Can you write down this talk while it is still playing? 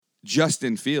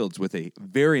Justin Fields with a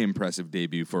very impressive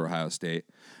debut for Ohio State,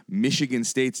 Michigan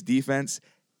State's defense,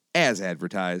 as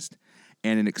advertised,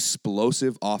 and an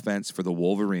explosive offense for the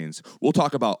Wolverines. We'll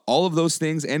talk about all of those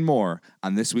things and more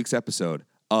on this week's episode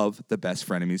of the Best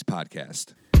Frenemies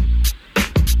podcast.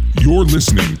 You're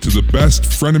listening to the Best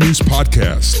Frenemies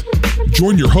podcast.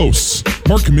 Join your hosts,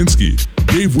 Mark Kaminsky,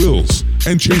 Dave Wills,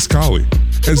 and Chase Colley,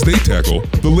 as they tackle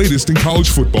the latest in college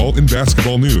football and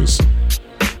basketball news.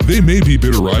 They may be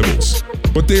bitter rivals,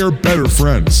 but they are better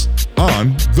friends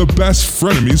on the Best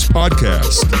Frenemies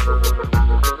podcast.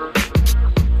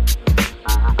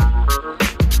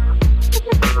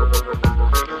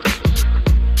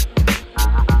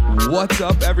 What's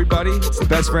up, everybody? It's the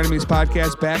Best Frenemies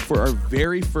podcast, back for our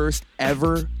very first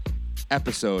ever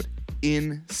episode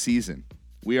in season.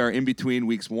 We are in between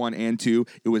weeks 1 and 2.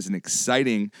 It was an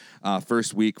exciting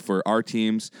first week for our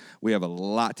teams. We have a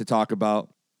lot to talk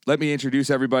about. Let me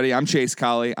introduce everybody. I'm Chase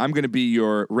Colley. I'm going to be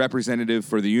your representative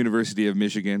for the University of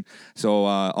Michigan. So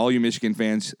all you Michigan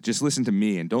fans, just listen to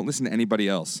me and don't listen to anybody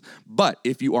else. But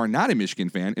if you are not a Michigan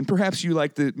fan, and perhaps you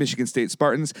like the Michigan State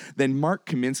Spartans, then Mark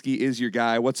Kaminsky is your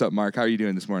guy. What's up, Mark? How are you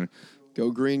doing this morning?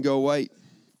 Go green, go white.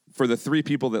 For the 3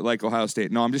 people that like Ohio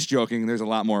State. No, I'm just joking. There's a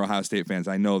lot more Ohio State fans.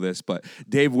 I know this. But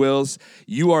Dave Wills,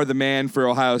 you are the man for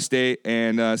Ohio State.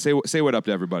 And say what up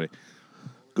to everybody.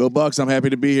 Go Bucks. I'm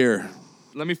happy to be here.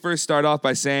 Let me first start off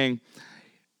by saying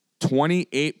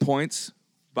 28 points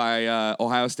by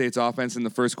Ohio State's offense in the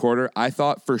first quarter. I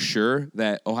thought for sure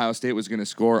that Ohio State was going to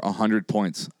score 100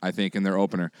 points, I think, in their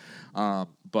opener.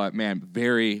 But, man,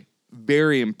 very,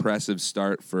 very impressive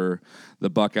start for the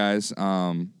Buckeyes.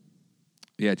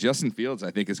 Justin Fields,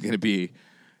 I think, is going to be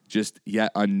just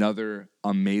yet another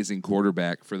amazing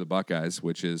quarterback for the Buckeyes,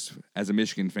 which is, as a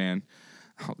Michigan fan,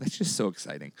 that's just so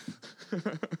exciting.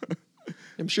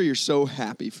 I'm sure you're so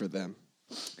happy for them.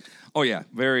 Oh, yeah.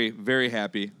 Very, very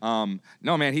happy.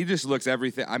 No, man, he just looks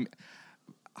everything. I'm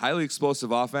highly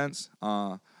explosive offense.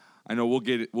 I know we'll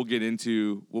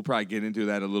probably get into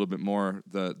that a little bit more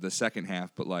the second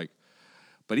half,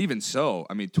 but even so,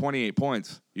 I mean, 28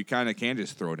 points, you kind of can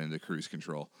just throw it into cruise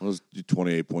control. It was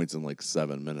 28 points in like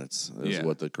 7 minutes is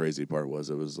what the crazy part was.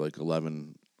 It was like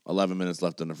 11 minutes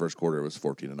left in the first quarter. It was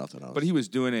 14-0. But he was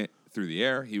doing it through the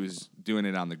air. He was doing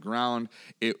it on the ground.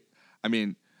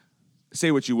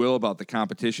 Say what you will about the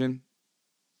competition.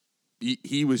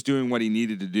 He was doing what he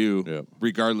needed to do,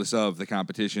 regardless of the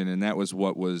competition, and that was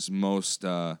what was most.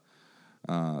 That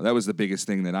was the biggest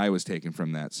thing that I was taking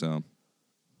from that. So,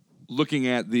 looking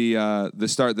at the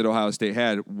start that Ohio State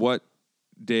had, what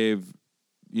Dave,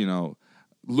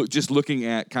 looking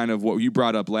at kind of what you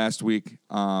brought up last week,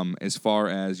 as far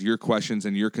as your questions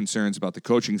and your concerns about the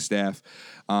coaching staff,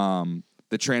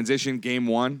 the transition game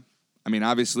 1. I mean,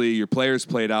 obviously your players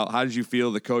played out. How did you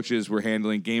feel the coaches were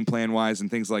handling game plan wise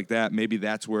and things like that? Maybe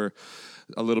that's where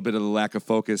a little bit of the lack of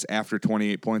focus after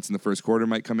 28 points in the first quarter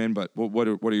might come in. But what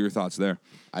are your thoughts there?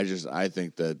 I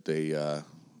think that they.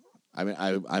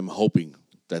 I'm hoping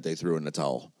that they threw in the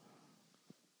towel,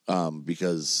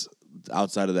 because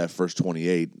outside of that first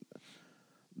 28,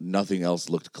 nothing else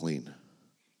looked clean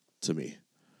to me.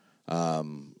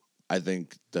 I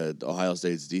think that Ohio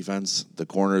State's defense, the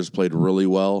corners played really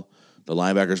well. The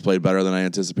linebackers played better than I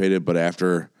anticipated, but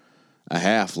after a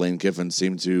half, Lane Kiffin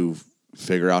seemed to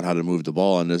figure out how to move the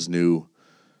ball in this new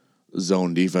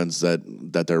zone defense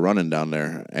that they're running down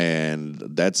there, and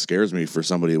that scares me for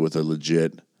somebody with a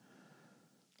legit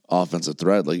offensive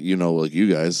threat, like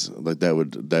you guys, like that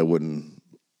wouldn't.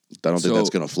 I don't think that's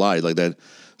going to fly like that.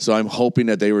 So I'm hoping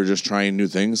that they were just trying new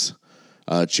things.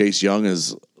 Chase Young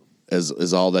is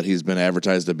all that he's been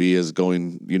advertised to be, is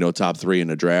going, top 3 in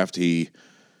the draft. He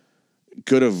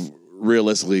could have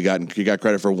realistically got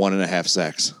credit for 1.5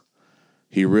 sacks.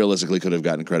 He realistically could have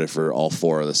gotten credit for all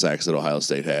 4 of the sacks that Ohio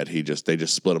State had. They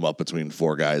just split them up between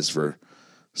 4 guys for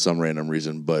some random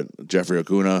reason. But Jeffrey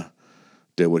Okuna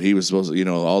did what he was supposed to.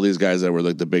 All these guys that were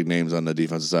like the big names on the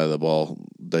defensive side of the ball,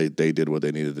 they did what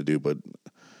they needed to do. But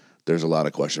there's a lot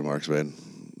of question marks, man.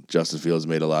 Justin Fields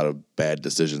made a lot of bad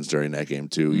decisions during that game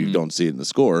too. Mm-hmm. You don't see it in the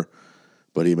score,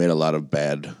 but he made a lot of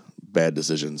bad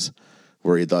decisions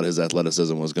where he thought his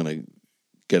athleticism was going to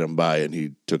get him by, and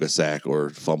he took a sack or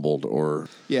fumbled or.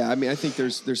 Yeah, I mean, I think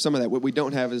there's some of that. What we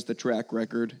don't have is the track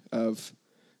record of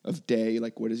Day.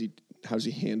 Like, how does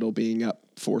he handle being up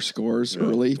 4 scores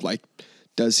early? Like,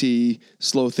 does he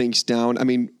slow things down? I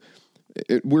mean,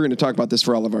 we're going to talk about this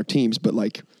for all of our teams, but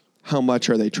like, how much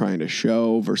are they trying to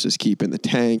show versus keep in the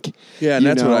tank? Yeah, and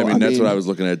that's what I mean. That's what I was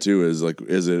looking at too. Is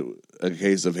it a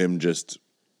case of him just,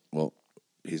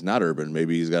 he's not Urban.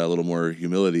 Maybe he's got a little more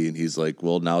humility, and he's like,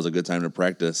 well, now's a good time to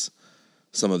practice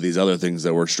some of these other things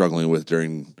that we're struggling with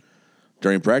during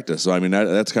practice. So I mean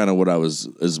that's kind of what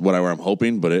I'm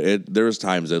hoping. But there was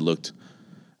times it looked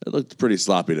pretty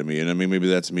sloppy to me, and I mean maybe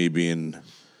that's me being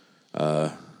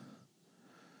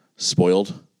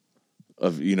spoiled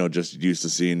of just used to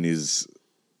seeing these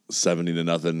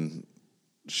 70-0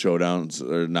 showdowns,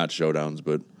 or not showdowns,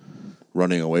 but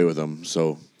running away with them.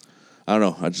 So I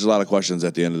don't know. Just a lot of questions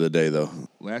at the end of the day, though.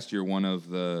 Last year, one of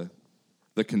the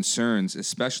concerns,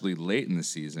 especially late in the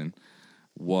season,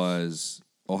 was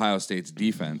Ohio State's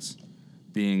defense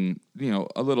being,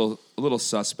 a little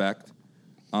suspect.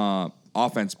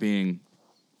 Offense being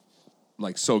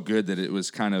like so good that it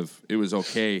was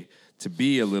okay to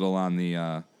be a little on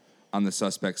the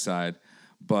suspect side,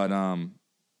 but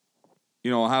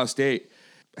Ohio State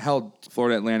held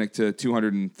Florida Atlantic to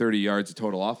 230 yards of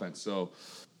total offense. So,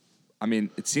 I mean,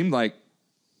 it seemed like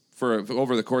for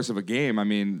over the course of a game, I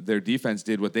mean, their defense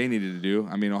did what they needed to do.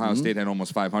 I mean, Ohio State had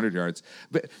almost 500 yards.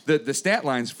 But the stat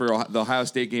lines for the Ohio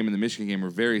State game and the Michigan game were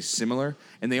very similar,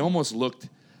 and they almost looked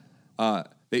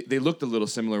they looked a little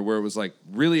similar, where it was like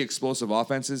really explosive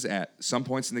offenses at some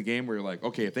points in the game where you're like,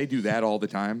 okay, if they do that all the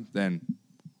time, then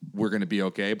we're going to be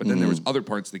okay. But then there was other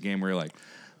parts of the game where you're like,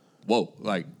 whoa,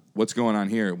 like, what's going on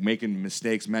here? Making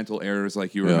mistakes, mental errors,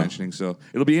 like you were mentioning. So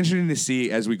it'll be interesting to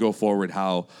see as we go forward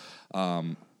how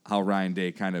Ryan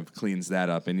Day kind of cleans that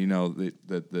up. And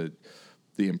the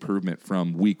improvement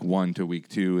from week 1 to week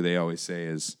 2, they always say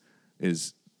is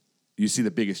you see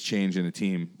the biggest change in a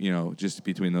team, just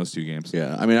between those two games.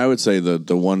 Yeah, I mean, I would say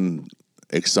the one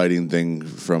exciting thing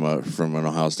from an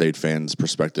Ohio State fan's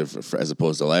perspective, as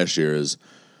opposed to last year, is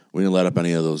we didn't let up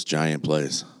any of those giant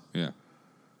plays. Yeah.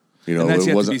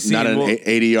 It wasn't not an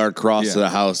 80-yard cross to the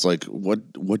house. Like,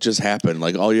 what just happened?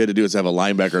 Like, all you had to do is have a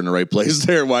linebacker in the right place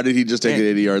there. Why did he just take it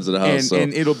 80 yards to the house?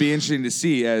 And it'll be interesting to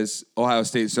see as Ohio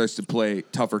State starts to play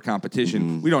tougher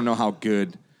competition. We don't know how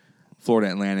good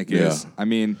Florida Atlantic is. I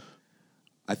mean,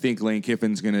 I think Lane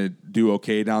Kiffin's going to do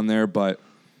okay down there, but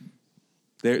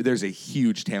there's a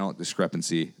huge talent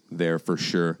discrepancy there for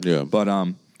sure. Yeah.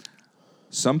 But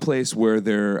someplace where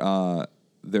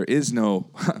there is no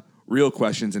real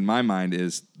questions in my mind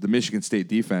is the Michigan State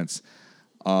defense.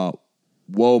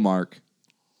 Whoa, Mark.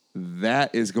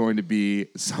 That is going to be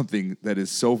something that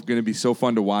is going to be so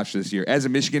fun to watch this year. As a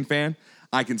Michigan fan,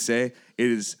 I can say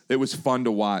it was fun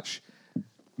to watch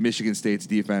Michigan State's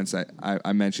defense.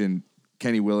 I mentioned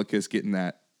Kenny Willekes getting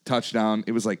that touchdown.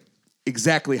 It was like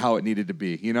exactly how it needed to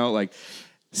be, like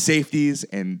safeties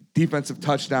and defensive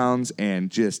touchdowns, and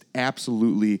just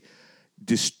absolutely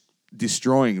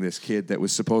destroying this kid that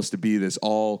was supposed to be this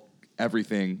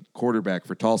everything quarterback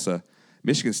for Tulsa.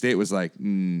 Michigan State was like,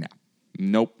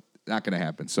 nope, not going to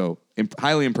happen. So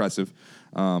highly impressive.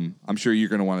 I'm sure you're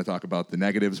going to want to talk about the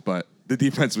negatives, but the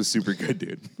defense was super good,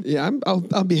 dude. Yeah,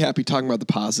 I'll be happy talking about the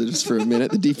positives for a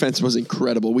minute. The defense was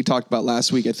incredible. We talked about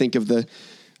last week, I think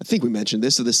we mentioned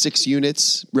this, of the 6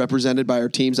 units represented by our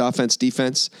team's offense,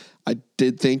 defense. I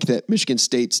did think that Michigan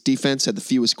State's defense had the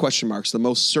fewest question marks, the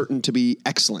most certain to be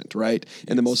excellent, right?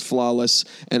 And the most flawless.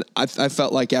 And I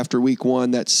felt like after week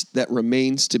 1, that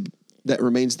remains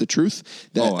the truth.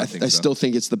 That I still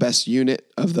think it's the best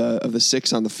unit of the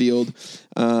 6 on the field,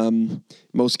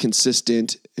 most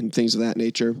consistent and things of that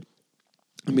nature.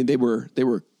 I mean, they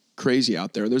were crazy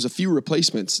out there. There's a few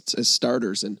replacements as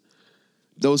starters, and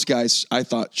those guys I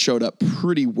thought showed up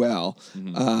pretty well.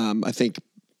 I think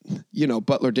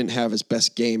Butler didn't have his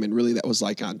best game, and really that was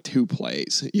like on 2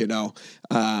 plays,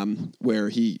 where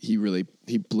he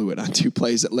blew it on 2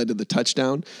 plays that led to the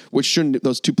touchdown, which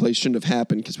those 2 plays shouldn't have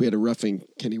happened because we had a roughing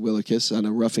Kenny Willekes on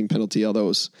a roughing penalty, although it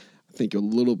was, I think, a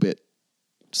little bit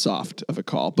soft of a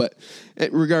call. But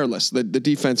regardless, the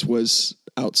defense was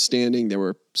outstanding. They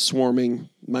were swarming.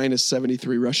 Minus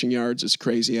 73 rushing yards is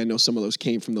crazy. I know some of those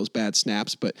came from those bad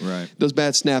snaps, but those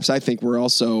bad snaps I think were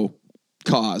also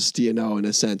caused, in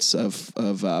a sense of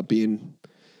being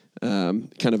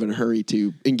kind of in a hurry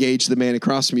to engage the man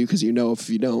across from you, because if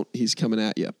you don't, he's coming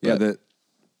at you. But yeah,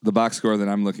 the box score that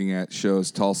I'm looking at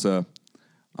shows Tulsa,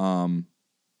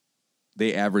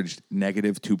 they averaged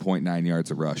negative 2.9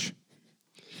 yards a rush.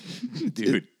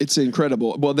 Dude, it's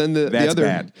incredible. Well, then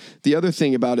the other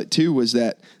thing about it too was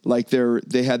that like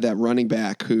they had that running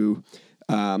back who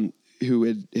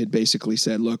had basically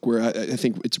said, look, I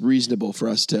think it's reasonable for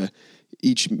us to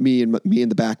me and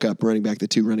the backup running back, the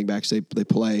 2 running backs they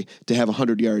play, to have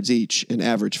 100 yards each and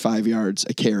average 5 yards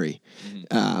a carry.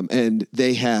 And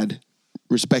they had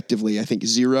respectively, I think,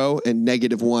 0 and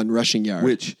 -1 rushing yard.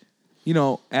 Which,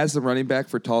 as the running back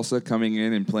for Tulsa coming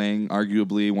in and playing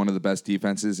arguably one of the best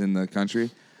defenses in the country,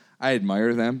 I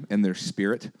admire them and their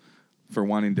spirit for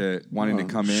wanting to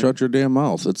come in. Shut your damn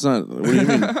mouth. It's not. What do you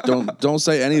mean? Don't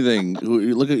say anything.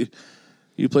 Look at.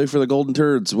 You play for the Golden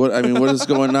Turds. What is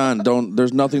going on?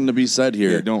 There's nothing to be said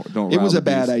here. Yeah, don't. It was a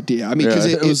bad beef. idea. I mean,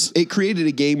 because it created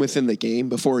a game within the game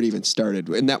before it even started,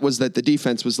 and that was that the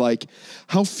defense was like,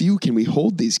 "How few can we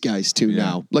hold these guys to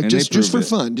now? Like And just for it.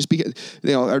 fun, just because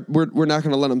we're not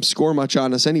going to let them score much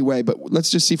on us anyway. But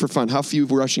let's just see for fun, how few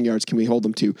rushing yards can we hold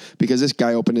them to? Because this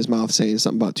guy opened his mouth saying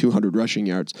something about 200 rushing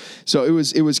yards. So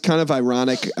it was kind of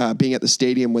ironic being at the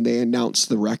stadium when they announced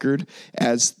the record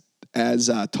as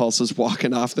Tulsa's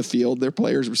walking off the field. Their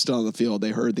players were still on the field.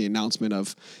 They heard the announcement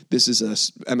of this is a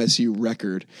MSU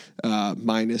record,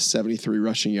 minus 73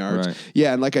 rushing yards. Right.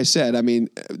 Yeah, and like I said, I mean,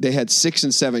 they had 6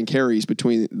 and 7 carries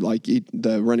between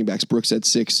the running backs. Brooks had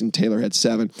 6 and Taylor had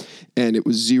 7, and it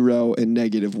was 0 and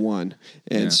 -1.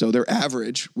 And so their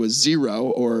average was 0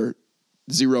 or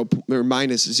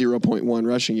minus 0.1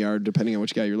 rushing yard, depending on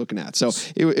which guy you're looking at. So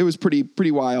it was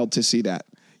pretty wild to see that.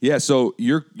 Yeah, so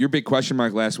your big question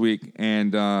mark last week,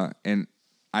 and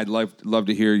I'd love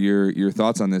to hear your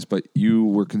thoughts on this, but you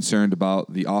were concerned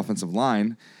about the offensive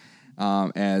line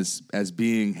as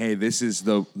being, hey, this is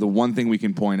the one thing we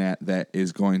can point at that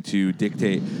is going to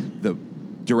dictate the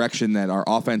direction that our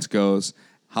offense goes,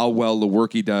 how well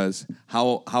Lewerke does,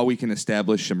 how we can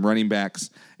establish some running backs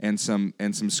and some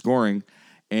scoring,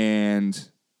 and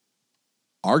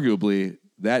arguably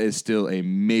that is still a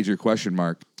major question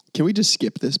mark. Can we just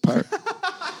skip this part?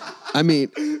 I mean,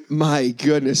 my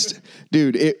goodness,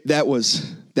 dude, that was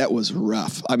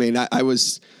rough. I mean, I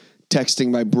was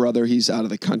texting my brother. He's out of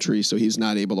the country, so he's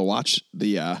not able to watch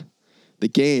the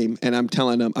game. And I'm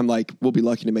telling him, I'm like, we'll be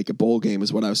lucky to make a bowl game,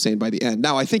 is what I was saying by the end.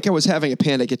 Now, I think I was having a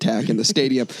panic attack in the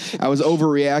stadium. I was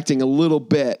overreacting a little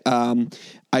bit.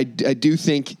 I do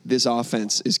think this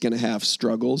offense is going to have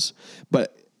struggles,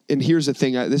 but. And here's the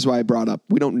thing, this is why I brought up,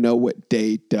 we don't know what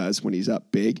Day does when he's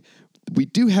up big. We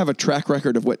do have a track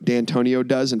record of what D'Antonio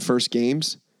does in first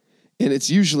games, and it's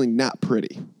usually not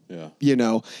pretty. Yeah.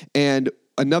 And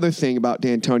another thing about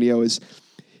D'Antonio is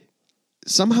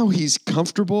somehow he's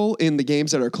comfortable in the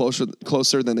games that are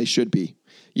closer than they should be.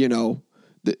 The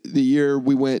year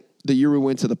we went to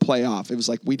the playoff, it was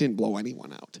like we didn't blow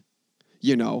anyone out.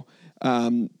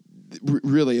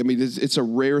 Really, I mean, it's a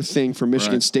rare thing for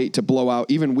Michigan State to blow out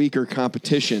even weaker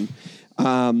competition.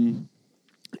 And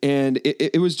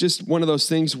it was just one of those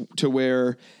things to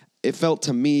where it felt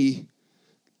to me,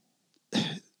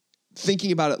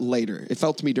 thinking about it later, it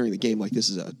felt to me during the game like this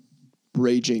is a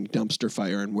raging dumpster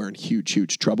fire and we're in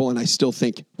huge trouble. And I still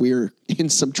think we're in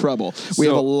some trouble. We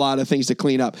have a lot of things to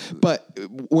clean up. But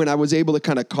when I was able to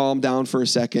kind of calm down for a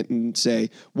second and say,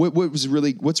 what's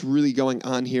really going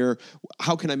on here?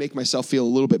 How can I make myself feel a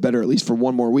little bit better, at least for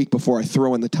one more week before I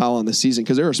throw in the towel on the season?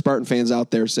 Because there are Spartan fans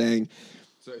out there saying,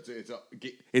 so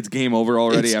it's game over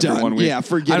already after done. 1 week. Yeah,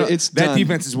 forget it. It's that done.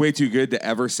 Defense is way too good to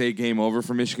ever say game over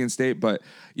for Michigan State. But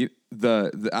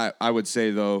I would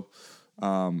say though,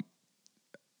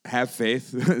 have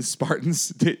faith,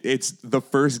 Spartans. It's the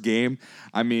first game.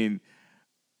 I mean,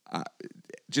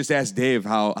 just ask Dave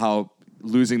how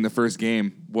losing the first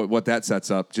game, what that sets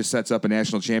up. Just sets up a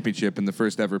national championship and the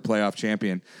first ever playoff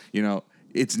champion.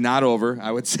 It's not over,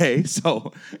 I would say.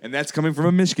 So, and that's coming from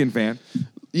a Michigan fan.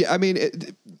 Yeah, I mean,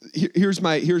 here's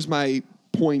my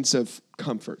points of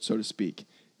comfort, so to speak,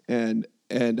 and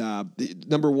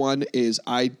number one is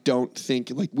I don't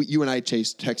think, like you and I,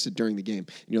 Chase, texted during the game,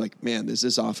 and you're like, man, is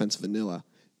this offense vanilla?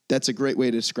 That's a great way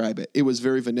to describe it. It was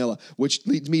very vanilla, which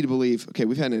leads me to believe, okay,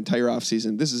 we've had an entire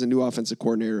offseason. This is a new offensive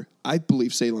coordinator. I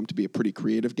believe Salem to be a pretty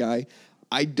creative guy.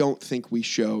 I don't think we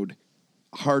showed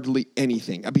hardly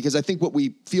anything, because I think what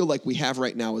we feel like we have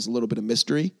right now is a little bit of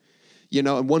mystery.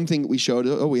 And one thing that we showed,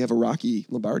 we have a Rocky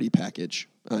Lombardi package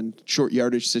on short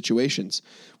yardage situations.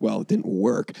 Well, it didn't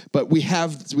work, but we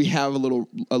have a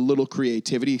little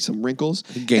creativity, some wrinkles.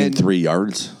 He gained 3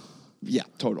 yards. Yeah,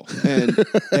 total.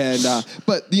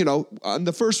 But on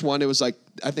the first one, it was like,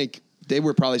 I think they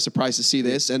were probably surprised to see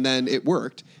this, and then it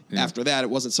worked. Yeah. After that, it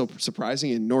wasn't so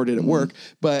surprising, and nor did it work.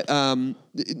 But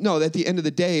no, at the end of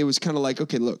the day, it was kind of like,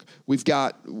 okay, look,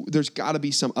 there's got to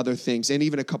be some other things, and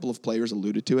even a couple of players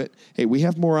alluded to it. Hey, we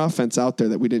have more offense out there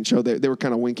that we didn't show. They were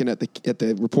kind of winking at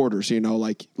the reporters,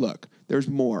 like, look, there's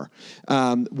more.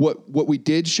 What we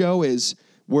did show is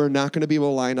we're not going to be able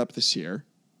to line up this year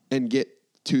and get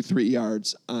 2-3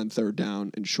 yards on third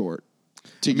down and short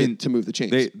to move the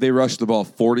chains. They rushed the ball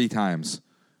 40 times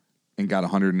and got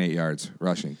 108 yards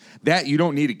rushing. That you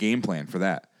don't need a game plan for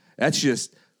that. That's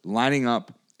just lining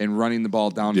up and running the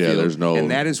ball downfield. Yeah, there's no. And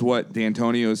that is what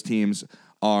D'Antonio's teams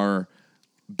are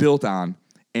built on.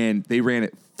 And they ran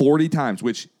it 40 times,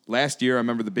 which last year, I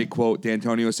remember the big quote,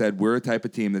 D'Antonio said, we're a type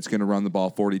of team that's going to run the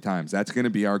ball 40 times. That's going to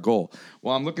be our goal.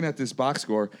 Well, I'm looking at this box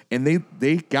score, and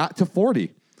they got to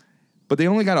 40, but they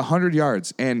only got 100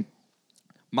 yards. And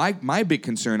my big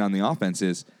concern on the offense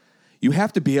is you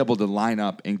have to be able to line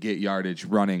up and get yardage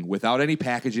running without any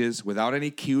packages, without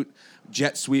any cute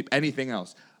jet sweep, anything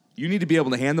else. You need to be able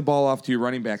to hand the ball off to your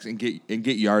running backs and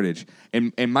get yardage.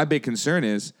 And my big concern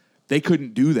is they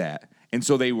couldn't do that. And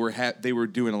so they were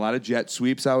doing a lot of jet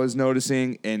sweeps, I was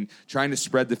noticing, and trying to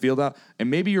spread the field out.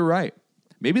 And maybe you're right.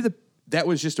 Maybe that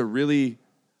was just a really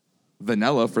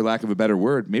vanilla, for lack of a better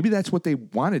word. Maybe that's what they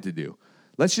wanted to do.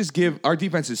 Let's just give – our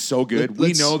defense is so good.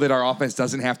 We know that our offense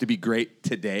doesn't have to be great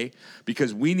today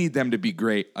because we need them to be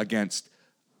great against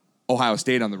Ohio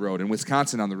State on the road and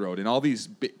Wisconsin on the road and all these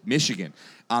 – Michigan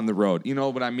on the road. You know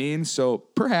what I mean? So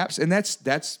perhaps – and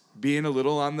that's being a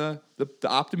little on the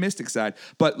optimistic side.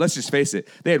 But let's just face it.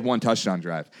 They had one touchdown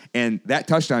drive. And that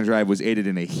touchdown drive was aided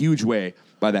in a huge way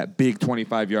by that big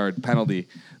 25-yard penalty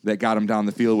that got them down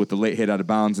the field with the late hit out of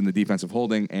bounds and the defensive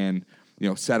holding and –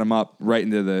 set them up right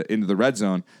into the red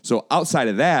zone. So outside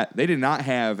of that, they did not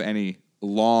have any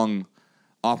long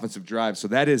offensive drives. So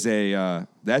that is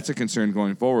that's a concern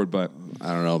going forward. But I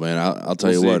don't know, man. I'll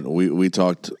tell you what. We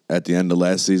talked at the end of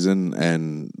last season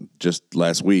and just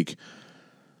last week.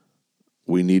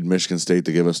 We need Michigan State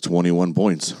to give us 21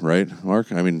 points, right,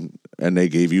 Mark? I mean, and they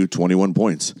gave you 21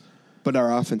 points. But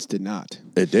our offense did not.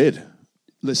 It did.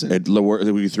 Listen,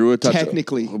 we threw a touchdown.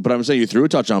 Technically, but I'm saying you threw a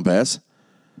touchdown pass.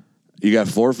 You got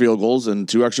 4 field goals and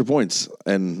 2 extra points,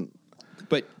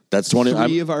 but that's 20.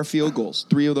 Three of our field goals,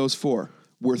 3 of those 4,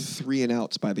 were 3 and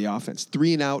outs by the offense.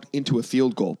 3 and out into a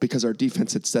field goal because our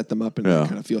defense had set them up in that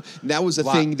kind of field. And that was the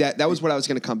thing that was what I was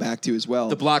going to come back to as well.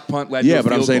 The block punt led to a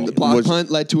field goal. The block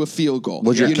punt led to a field goal.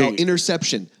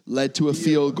 Interception led to a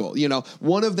field goal.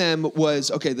 One of them was,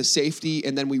 the safety,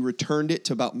 and then we returned it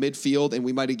to about midfield, and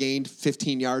we might have gained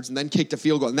 15 yards and then kicked a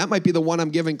field goal. And that might be the one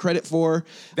I'm giving credit for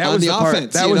on the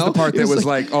offense. That was the part that was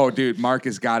like, oh, dude, Mark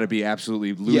has got to be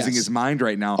absolutely losing his mind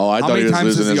right now. Oh, I thought he was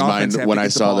losing his mind when I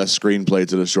saw the screenplay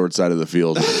to the short side of the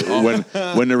field.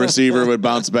 when the receiver would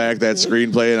bounce back that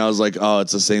screenplay, and I was like, oh,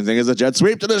 it's the same thing as a jet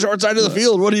sweep to the short side of the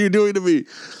field. What are you doing to me?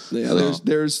 Yeah,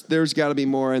 there's got to be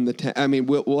more in the.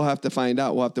 We'll have to find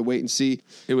out. We'll have to wait and see.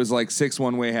 It was like 6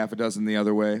 one way, half a dozen the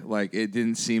other way. Like it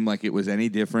didn't seem like it was any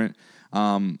different.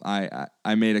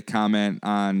 I made a comment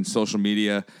on social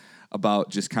media about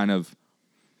just kind of.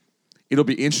 It'll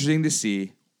be interesting to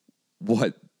see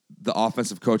what the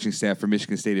offensive coaching staff for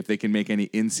Michigan State, if they can make any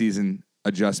in-season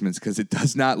adjustments, because it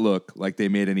does not look like they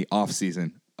made any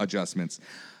off-season adjustments.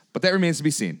 But that remains to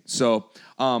be seen. So,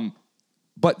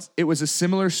 but it was a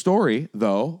similar story,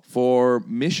 though, for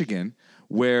Michigan,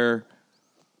 where,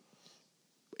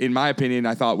 in my opinion,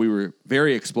 I thought we were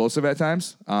very explosive at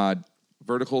times,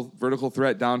 vertical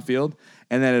threat downfield.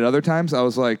 And then at other times, I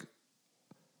was like,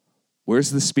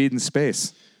 where's the speed and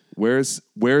space? Where's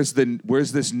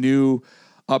this new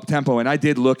up tempo? And I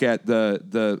did look at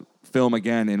the film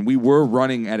again, and we were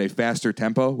running at a faster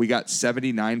tempo. We got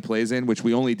 79 plays in, which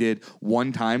we only did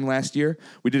 1 time last year.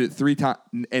 We did it 3 times,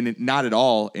 and not at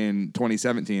all in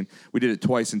 2017. We did it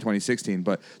twice in 2016.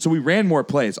 But so we ran more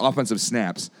plays, offensive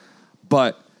snaps,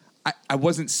 but I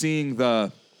wasn't seeing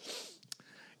Josh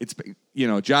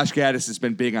Gaddis has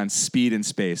been big on speed and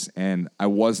space, and I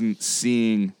wasn't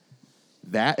seeing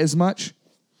that as much.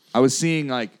 I was seeing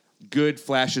like good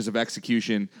flashes of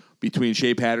execution between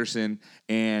Shea Patterson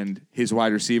and his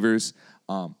wide receivers,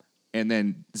 and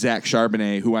then Zach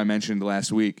Charbonnet, who I mentioned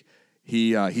last week.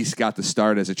 He's got the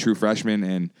start as a true freshman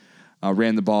and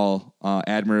ran the ball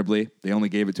admirably. They only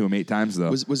gave it to him 8 times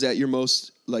though. Was that your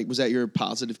most was that your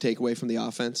positive takeaway from the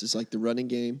offense? Is like the running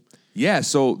game? Yeah.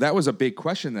 So that was a big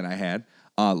question that I had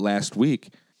last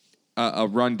week. A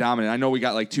run dominant. I know we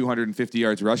got like 250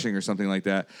 yards rushing or something like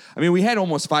that. I mean, we had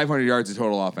almost 500 yards of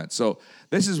total offense. So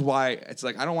this is why it's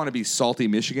like I don't want to be salty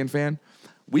Michigan fan.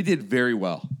 We did very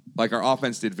well. Like our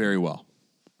offense did very well.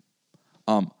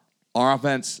 Our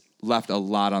offense left a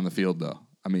lot on the field though.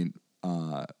 I mean,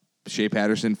 Shea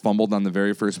Patterson fumbled on the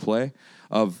very first play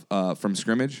from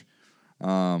scrimmage.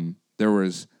 There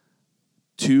was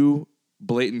 2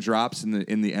 blatant drops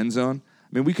in the end zone. I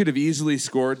mean, we could have easily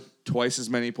scored twice as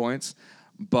many points,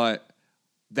 but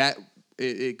that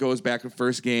it goes back to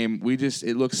first game.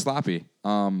 It looks sloppy.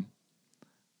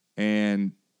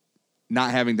 And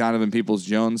not having Donovan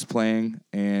Peoples-Jones playing,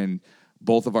 and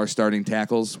both of our starting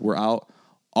tackles were out,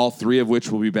 all 3 of which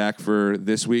will be back for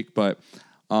this week. But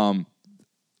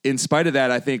in spite of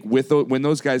that, I think when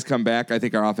those guys come back, I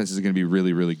think our offense is going to be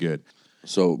really, really good.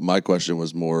 So my question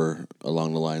was more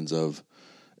along the lines of,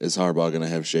 is Harbaugh going to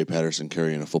have Shea Patterson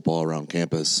carrying a football around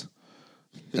campus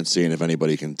and seeing if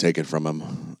anybody can take it from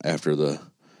him after the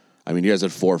 – I mean, you guys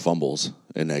had 4 fumbles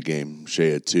in that game. Shea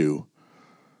had 2.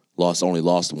 Only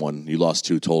lost 1. You lost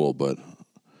 2 total, but,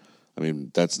 I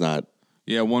mean, that's not –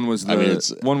 Yeah, one was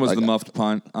the muffed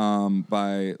punt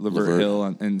by Levert Hill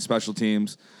and special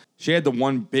teams. She had the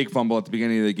one big fumble at the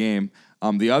beginning of the game.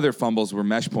 The other fumbles were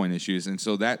mesh point issues, and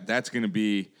so that's going to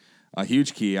be a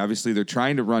huge key. Obviously, they're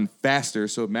trying to run faster,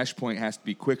 so mesh point has to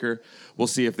be quicker. We'll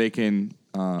see if they can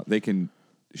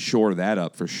shore that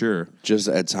up for sure. Just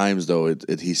at times, though,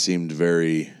 he seemed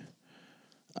very,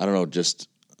 I don't know, just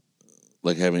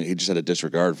like he just had a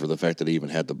disregard for the fact that he even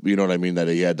had you know what I mean, that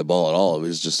he had the ball at all. It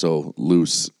was just so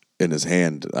loose in his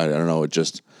hand. I don't know, it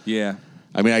just. Yeah.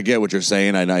 I mean, I get what you're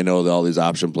saying. I know all these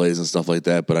option plays and stuff like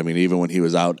that, but I mean, even when he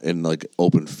was out in like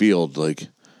open field, like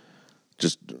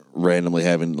just randomly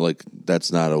having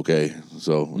that's not okay.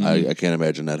 So I can't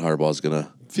imagine that Harbaugh's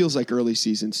gonna. Feels like early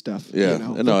season stuff. Yeah,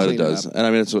 no, it does. And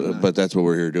I mean, but that's what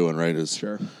we're here doing, right? Is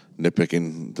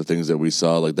nitpicking the things that we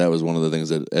saw. Like that was one of the things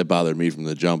that it bothered me from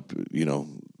the jump. You know,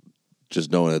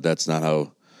 just knowing that that's not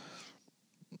how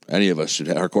any of us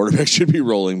our quarterback should be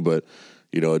rolling, but.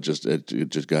 You know, it just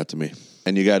got to me.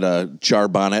 And you got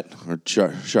Charbonnet, or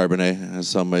Charbonnet, as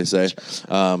some may say.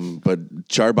 But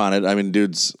Charbonnet, I mean,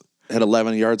 dude's had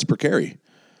 11 yards per carry.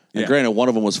 And granted, one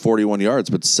of them was 41 yards,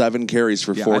 but 7 carries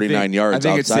for 49 yards. I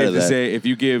think it's safe to say if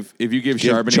you give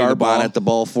Charbonnet the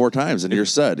ball 4 times and you're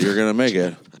set, you're going to make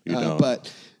it. You know.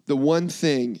 But the one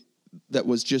thing that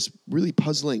was just really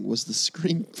puzzling was the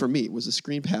screen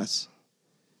pass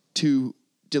to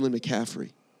Dylan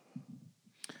McCaffrey.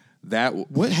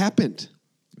 What happened?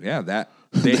 Yeah,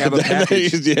 they have a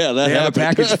package. They have a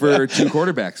package for 2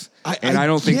 quarterbacks, and I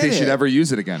don't think they should ever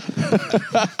use it again.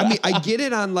 I mean, I get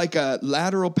it on like a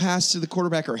lateral pass to the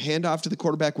quarterback or handoff to the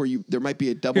quarterback where there might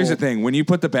be a double. Here's the thing: when you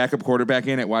put the backup quarterback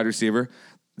in at wide receiver,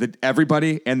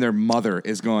 everybody and their mother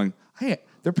is going, "Hey,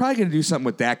 they're probably going to do something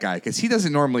with that guy because he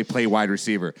doesn't normally play wide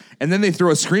receiver." And then they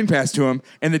throw a screen pass to him,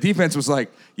 and the defense was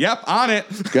like, "Yep, on it,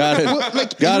 got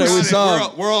it, got it. We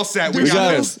saw. We're all set. We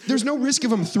got this." There's no risk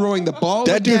of him throwing the ball.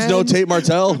 That dude's no Tate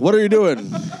Martell. What are you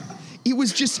doing? It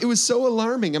was so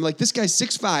alarming. I'm like, this guy's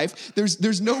 6'5".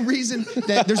 There's no reason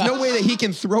there's no way that he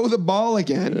can throw the ball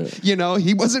again. Yeah. You know,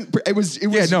 he wasn't. It was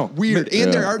weird,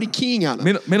 and they're already keying on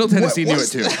him. Middle Tennessee knew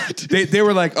it too. They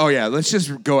were like, oh yeah, let's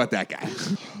just go at that guy.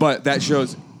 But that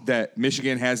shows that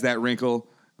Michigan has that wrinkle.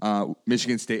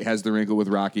 Michigan State has the wrinkle with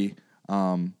Rocky.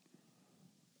 Are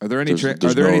there any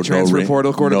transfer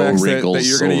portal quarterbacks that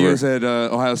you're going to use at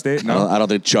Ohio State? No, I don't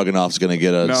think Chuganoff's going to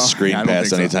get a screen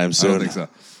pass anytime soon. I don't think so.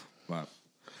 Wow.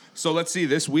 So let's see.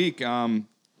 This week,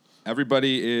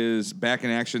 everybody is back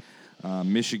in action.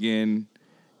 Michigan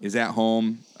is at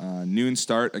home. Noon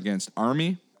start against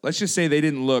Army. Let's just say they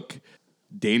didn't look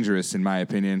dangerous, in my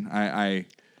opinion. I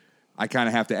kind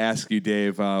of have to ask you,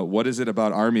 Dave, what is it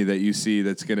about Army that you see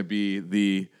that's going to be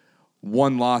the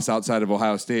one loss outside of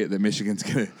Ohio State that Michigan's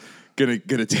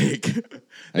gonna take?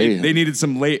 They needed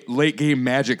some late game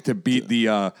magic to beat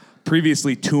the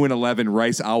previously 2-11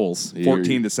 Rice Owls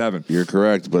 14-7. You're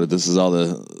correct, but this is all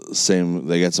the same.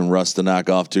 They got some rust to knock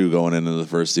off too going into the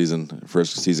first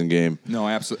season game. No,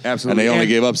 absolutely. And they only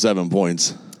gave up 7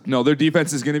 points. No, their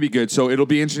defense is going to be good, so it'll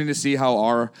be interesting to see how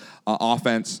our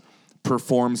offense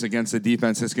performs against a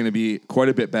defense that's going to be quite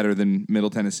a bit better than Middle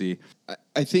Tennessee.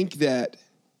 I think that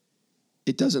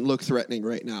it doesn't look threatening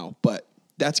right now, but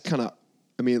that's kind of,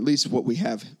 I mean, at least what we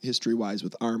have history-wise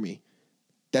with Army,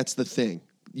 that's the thing.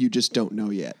 You just don't know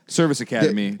yet. Service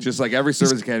Academy, just like every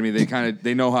service academy,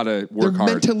 they know how to work hard.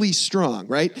 They're mentally strong,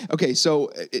 right? Okay,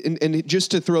 so and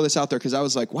just to throw this out there, because I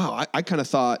was like, wow, I kind of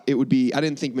thought it would be. I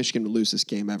didn't think Michigan would lose this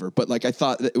game ever, but like I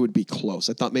thought that it would be close.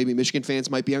 I thought maybe Michigan fans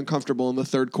might be uncomfortable in the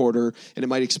third quarter, and it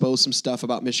might expose some stuff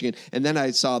about Michigan. And then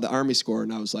I saw the Army score,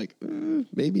 and I was like,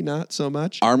 maybe not so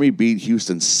much. Army beat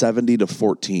Houston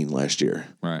 70-14 last year.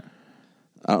 Right.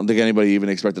 I don't think anybody even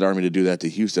expected Army to do that to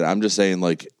Houston. I'm just saying,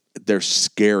 like, they're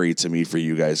scary to me for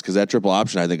you guys because that triple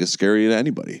option, I think, is scary to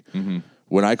anybody. Mm-hmm.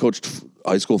 When I coached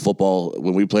high school football,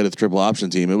 when we played a triple option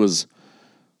team, it was,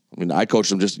 I mean, I coached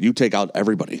them just, you take out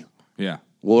everybody. Yeah.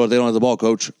 Well, if they don't have the ball,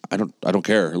 coach, I don't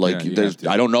care. Like,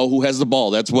 I don't know who has the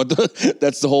ball. That's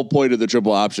the whole point of the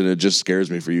triple option. It just scares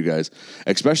me for you guys,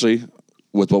 especially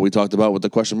with what we talked about with the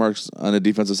question marks on the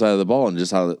defensive side of the ball and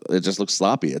just how it just looks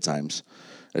sloppy at times.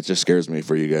 It just scares me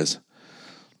for you guys.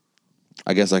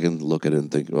 I guess I can look at it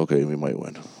and think, okay, we might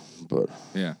win, but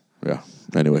yeah.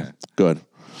 Anyway, go ahead.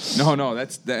 No,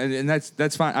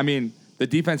 that's fine. I mean, the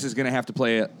defense is going to have to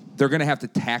play. They're going to have to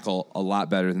tackle a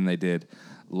lot better than they did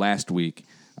last week.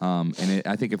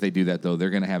 I think if they do that, though, they're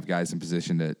going to have guys in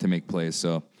position to make plays.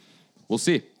 So we'll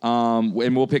see.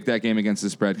 And we'll pick that game against the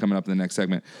spread coming up in the next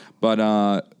segment. But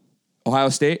Ohio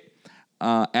State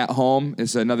at home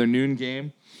is another noon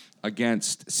game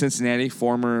against Cincinnati,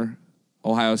 former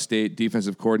Ohio State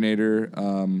defensive coordinator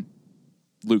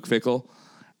Luke Fickell.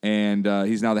 And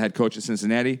he's now the head coach at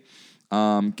Cincinnati.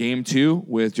 Game 2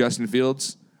 with Justin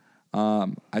Fields.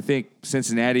 I think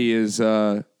Cincinnati is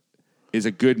a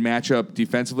good matchup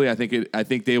defensively. I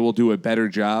think they will do a better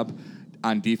job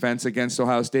on defense against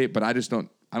Ohio State, but I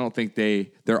don't think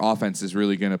their offense is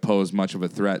really going to pose much of a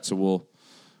threat. So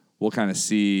we'll kind of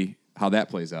see how that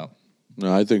plays out.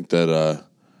 No, I think that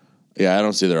I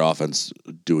don't see their offense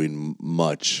doing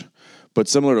much. But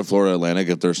similar to Florida Atlantic,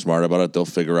 if they're smart about it, they'll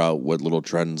figure out what little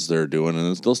trends they're doing,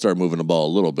 and they'll start moving the ball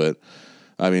a little bit.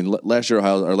 I mean, last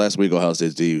week, Ohio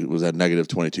State's D was at negative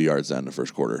 22 yards in the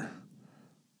first quarter.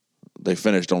 They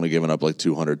finished only giving up like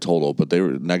 200 total, but they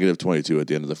were negative 22 at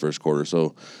the end of the first quarter.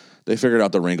 So they figured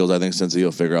out the wrinkles. I think Cincy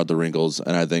will figure out the wrinkles,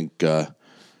 and I think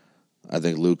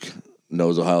Luke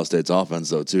knows Ohio State's offense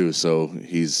though too. So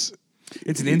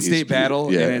it's an in-state battle,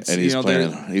 and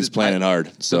he's planning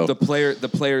hard. So the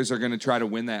players are going to try to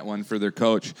win that one for their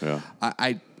coach. Yeah.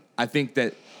 I think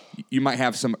that you might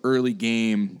have some early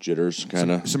game jitters,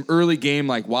 kind of some early game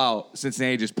like, wow,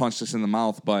 Cincinnati just punched us in the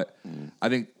mouth. But I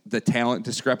think the talent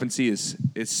discrepancy is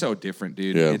so different,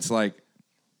 dude. Yeah. It's like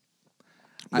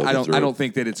I don't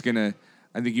think that it's gonna.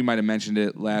 I think you might have mentioned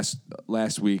it last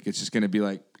week. It's just gonna be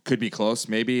like, could be close.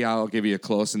 Maybe I'll give you a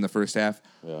close in the first half.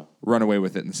 Yeah. Run away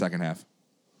with it in the second half.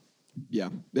 Yeah,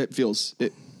 it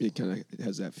kind of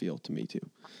has that feel to me too.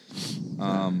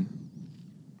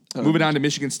 Moving on to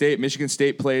Michigan State. Michigan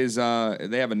State plays.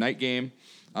 They have a night game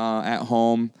at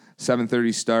home,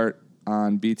 7:30 start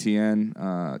on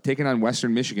BTN, taking on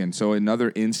Western Michigan. So another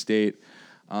in-state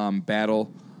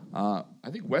battle. I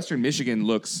think Western Michigan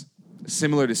looks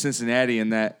similar to Cincinnati in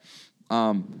that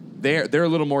they're a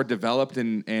little more developed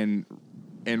and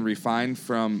refined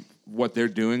from what they're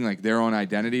doing, like their own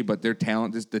identity, but the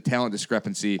talent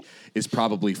discrepancy is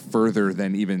probably further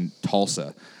than even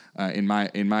Tulsa, in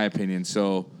my opinion.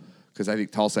 So, because I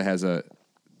think Tulsa has a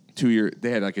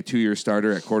 2-year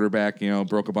starter at quarterback,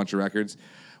 broke a bunch of records.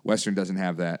 Western doesn't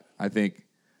have that. I think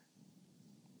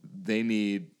they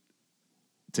need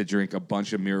to drink a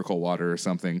bunch of miracle water or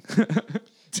something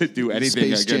to do anything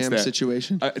Space against Jam that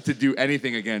situation. To do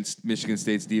anything against Michigan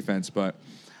State's defense. But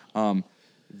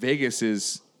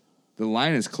Vegas the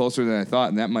line is closer than I thought,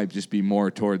 and that might just be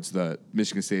more towards the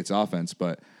Michigan State's offense.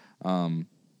 But I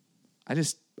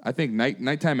think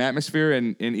nighttime atmosphere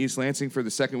in East Lansing for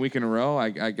the second week in a row.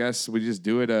 I guess we just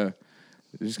do it. They're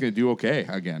just going to do okay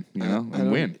again,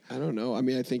 and win. I don't know. I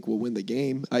mean, I think we'll win the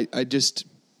game. I'm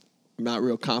not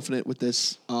real confident with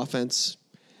this offense.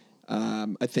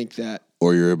 I think that.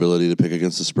 Or your ability to pick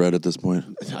against the spread at this point?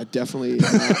 I definitely am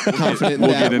not confident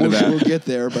in that. We'll get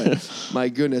there, but my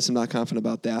goodness, I'm not confident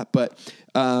about that. But,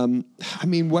 I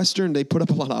mean, Western, they put up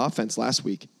a lot of offense last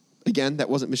week. Again, that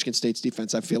wasn't Michigan State's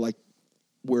defense. I feel like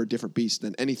we're a different beast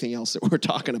than anything else that we're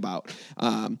talking about.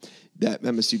 That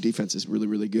MSU defense is really,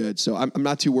 really good. So I'm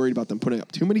not too worried about them putting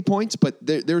up too many points, but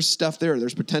there's stuff there.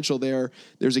 There's potential there.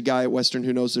 There's a guy at Western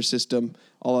who knows their system,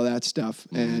 all of that stuff.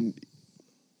 Mm-hmm. And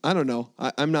I don't know.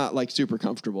 I'm not like super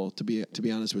comfortable to be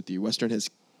honest with you. Western has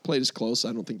played us close.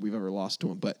 I don't think we've ever lost to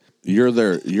them, but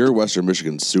you're Western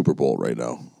Michigan Super Bowl right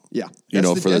now. Yeah.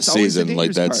 For the season,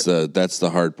 like that's the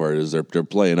hard part is they're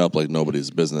playing up like nobody's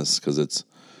business because it's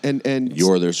and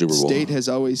you're their Super Bowl. State has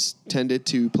always tended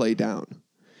to play down.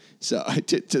 So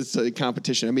it's a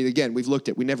competition. I mean, again, we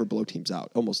never blow teams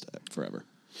out almost forever.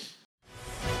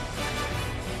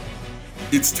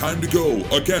 It's time to go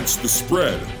against the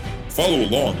spread. Follow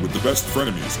along with the best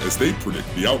frenemies as they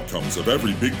predict the outcomes of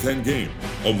every Big Ten game,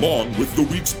 along with the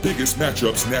week's biggest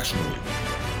matchups nationally.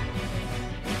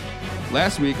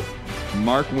 Last week,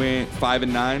 Mark went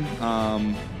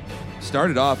 5-9.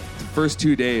 Started off the first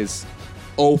 2 days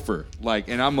 0-for,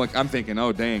 and I'm thinking,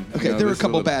 oh dang. Okay, there were a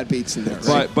couple bad beats in there,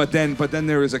 right? But then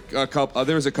there was a couple.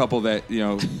 There was a couple that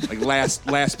like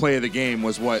last play of the game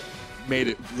was what made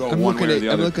it go one way or the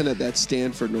other. I'm looking at that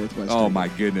Stanford Northwestern. Oh my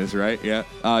goodness, right? Yeah.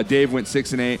 Dave went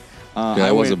 6-8.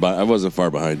 I wasn't far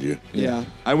behind you. Yeah.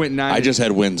 I went 9. I just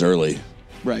had wins early.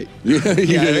 Right.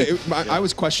 I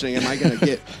was questioning, am I going to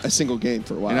get a single game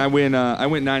for a while? And I went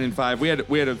 9-5.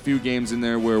 We had a few games in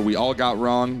there where we all got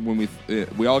wrong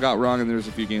we all got wrong, and there's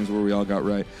a few games where we all got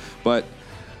right. But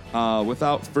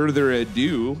without further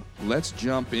ado, let's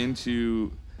jump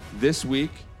into this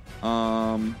week.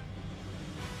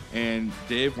 And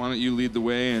Dave, why don't you lead the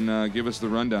way and give us the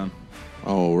rundown?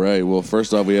 All right. Well,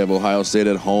 first off, we have Ohio State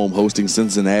at home hosting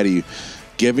Cincinnati,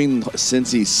 giving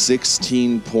Cincy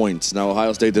 16 points. Now,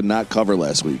 Ohio State did not cover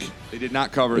last week. They did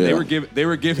not cover. Yeah. They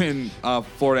were giving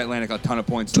Florida Atlantic a ton of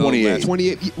points. 28.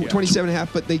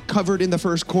 27.5, but they covered in the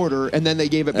first quarter, and then they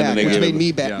gave it back, which made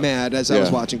me mad as I was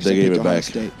watching because they picked Ohio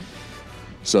State.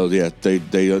 So, yeah,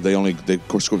 they only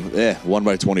scored won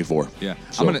by 24. Yeah.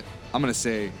 So, I'm gonna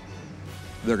say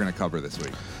they're gonna cover this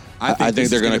week. I think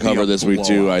they're going to cover this week,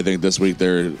 too. I think this week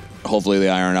hopefully they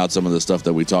iron out some of the stuff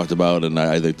that we talked about, and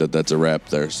I think that's a wrap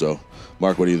there. So,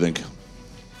 Mark, what do you think?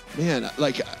 Man,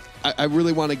 like, I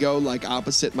really want to go, like,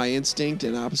 opposite my instinct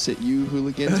and opposite you,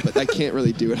 hooligans, but I can't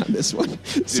really do it on this one.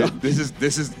 So Dude,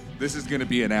 this is going to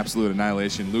be an absolute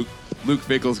annihilation. Luke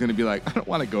Fickle's going to be like, I don't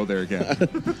want to go there again.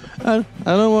 I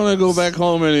don't want to go back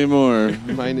home anymore.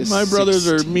 My brothers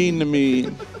 16. are mean to me.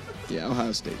 Yeah,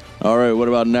 Ohio State. All right, what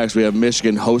about next? We have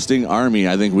Michigan hosting Army.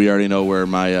 I think we already know where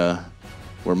my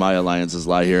alliances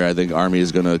lie here. I think Army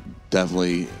is going to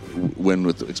definitely win,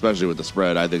 especially with the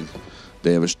spread. I think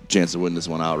they have a chance to win this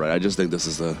one outright. I just think this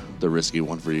is the risky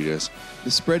one for you guys.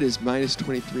 The spread is minus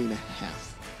 23.5.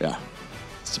 Yeah.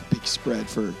 It's a big spread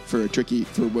for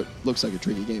what looks like a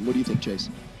tricky game. What do you think, Chase?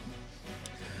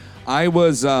 I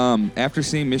was, after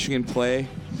seeing Michigan play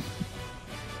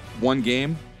one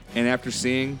game, and after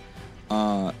seeing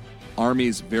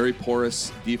Army's very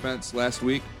porous defense last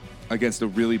week against a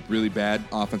really, really bad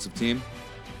offensive team,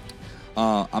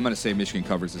 I'm going to say Michigan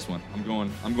covers this one.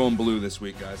 I'm going blue this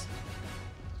week, guys.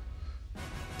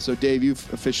 So, Dave,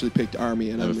 you've officially picked Army,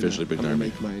 and I'm officially picked Army. Army.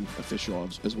 Make mine official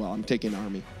as well. I'm taking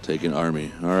Army. Taking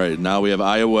Army. All right, now we have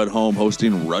Iowa at home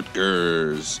hosting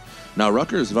Rutgers. Now,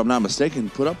 Rutgers, if I'm not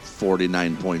mistaken, put up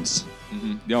 49 points.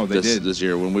 Mm-hmm. No, they did this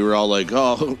year when we were all like,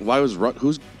 oh, why was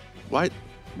Rutgers and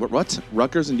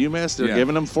UMass? They're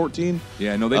giving them 14?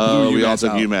 Yeah, no, they blew UMass we all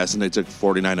took out. UMass, and they took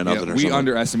 49 to nothing or we something.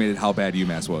 underestimated how bad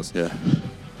UMass was. Yeah.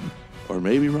 Or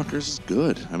maybe Rutgers is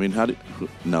good. I mean,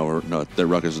 no, their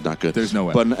Rutgers is not good. There's no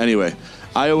way. But anyway,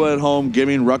 Iowa at home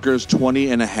giving Rutgers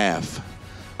 20.5.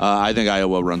 I think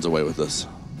Iowa runs away with this.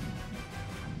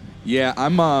 Yeah,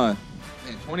 I'm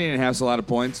 20.5 is a lot of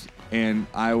points, and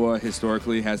Iowa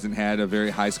historically hasn't had a very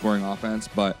high-scoring offense,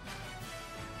 but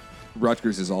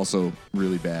Rutgers is also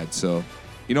really bad. So,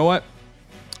 you know what?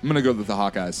 I'm gonna go with the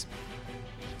Hawkeyes.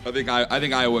 I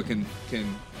think Iowa can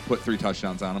put 3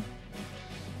 touchdowns on them.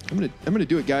 I'm gonna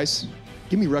do it, guys.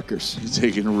 Give me Rutgers. He's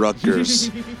taking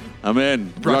Rutgers. I'm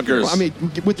in. Rutgers. Well, I mean,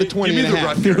 with the 20 Give me and a the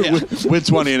half. Rutgers. with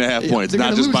 20.5 points. They're Not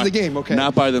gonna just lose by the game, okay.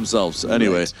 Not by themselves.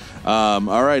 Anyway. Right.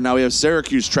 All right, now we have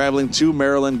Syracuse traveling to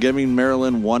Maryland, giving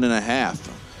Maryland 1.5.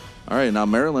 All right, now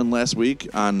Maryland last week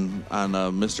on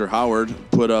Mr. Howard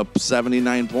put up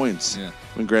 79 points. Yeah.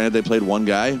 I mean, granted, they played one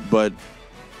guy, but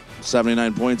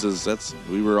 79 points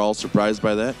we were all surprised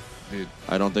by that. Dude.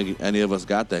 I don't think any of us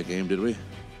got that game, did we?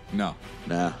 No.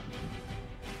 Nah.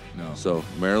 No. So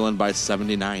Maryland by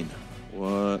 79.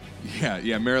 What?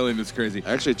 Yeah, Maryland is crazy.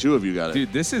 Actually, 2 of you got it.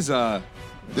 Dude, this is I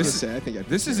think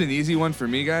an easy one for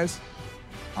me, guys.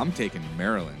 I'm taking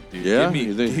Maryland, dude. Yeah?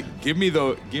 Give me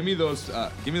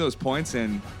those points,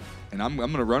 and I'm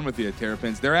gonna run with you,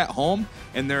 Terrapins. They're at home,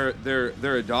 and they're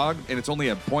a dog, and it's only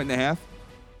a 1.5.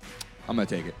 I'm gonna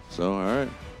take it. So all right.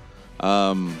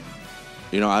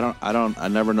 I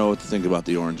never know what to think about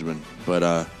the Orangemen,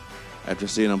 but after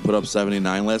seeing them put up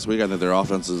 79 last week, I think their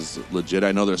offense is legit.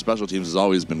 I know their special teams has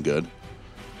always been good.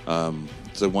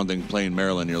 So one thing playing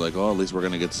Maryland, you're like, oh, at least we're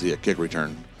going to get to see a kick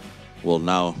return. Well,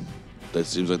 now it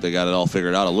seems like they got it all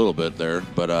figured out a little bit there.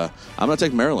 But I'm going to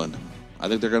take Maryland. I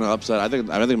think they're going to upset. I think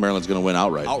Maryland's going to win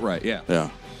outright. Outright, yeah.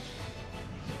 Yeah.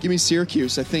 Give me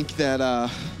Syracuse. I think that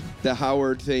the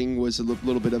Howard thing was a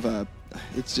little bit of a.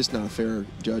 It's just not a fair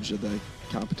judge of the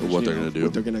competition. What they're going to do.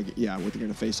 What they're going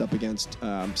to face up against.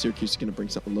 Syracuse is going to bring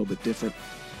something a little bit different.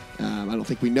 I don't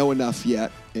think we know enough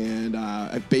yet. And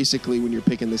basically, when you're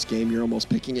picking this game, you're almost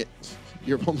picking it.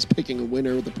 You're almost picking a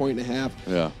winner with a 1.5.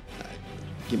 Yeah.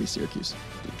 Give me Syracuse.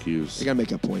 Q's. I got to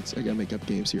make up points. I got to make up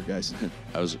games here, guys.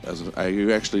 Are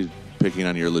you actually picking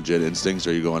on your legit instincts, or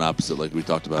are you going opposite like we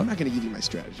talked about? I'm not going to give you my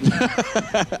strategy.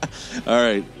 All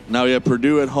right. Now we have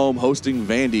Purdue at home hosting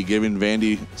Vandy, giving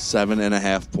Vandy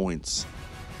 7.5 points.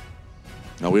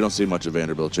 Now, we don't see much of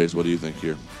Vanderbilt. Chase, what do you think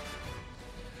here?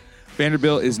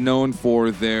 Vanderbilt is known for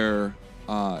their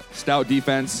stout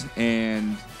defense,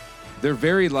 and they're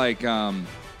very like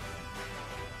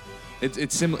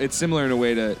it's similar in a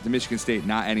way to Michigan State,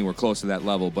 not anywhere close to that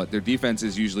level, but their defense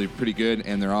is usually pretty good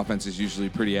and their offense is usually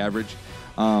pretty average.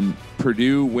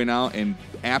 Purdue went out and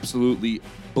absolutely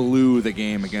blew the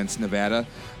game against Nevada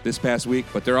this past week,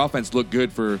 but their offense looked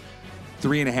good for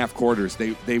 3.5 quarters,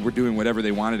 they were doing whatever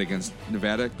they wanted against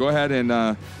Nevada. Go ahead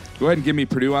and give me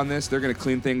Purdue on this. They're going to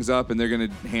clean things up, and they're going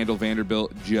to handle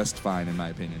Vanderbilt just fine, in my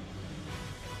opinion.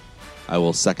 I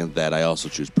will second that. I also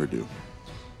choose Purdue.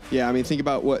 Yeah, I mean, think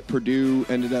about what Purdue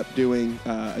ended up doing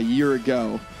a year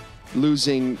ago,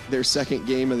 losing their second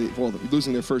game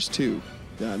losing their first two,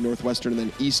 Northwestern and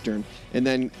then Eastern, and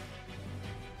then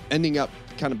ending up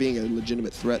kind of being a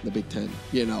legitimate threat in the Big Ten.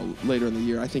 Later in the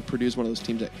year, I think Purdue's one of those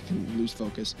teams that can lose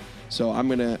focus. So I'm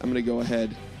gonna go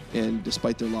ahead and,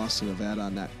 despite their loss to Nevada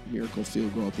on that miracle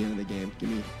field goal at the end of the game, give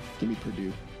me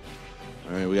Purdue.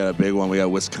 All right, we got a big one. We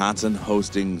got Wisconsin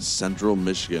hosting Central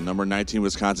Michigan. Number 19,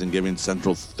 Wisconsin, giving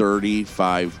Central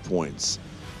 35 points.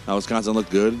 Now, Wisconsin looked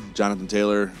good. Jonathan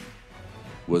Taylor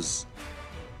was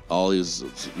all he's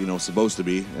supposed to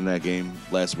be in that game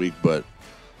last week, but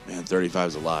man, 35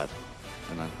 is a lot,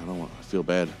 and I feel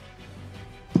bad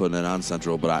putting it on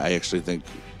Central, but I actually think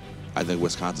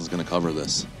Wisconsin's going to cover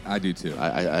this. I do too.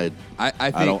 I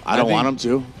don't want them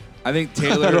to. I think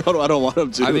Taylor. I don't want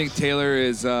him to. I think Taylor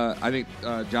is.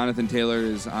 Jonathan Taylor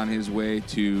is on his way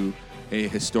to a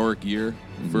historic year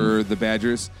for the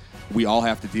Badgers. We all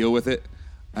have to deal with it,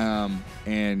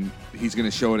 and he's going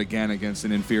to show it again against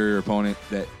an inferior opponent.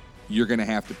 That you're going to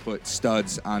have to put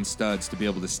studs on studs to be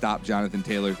able to stop Jonathan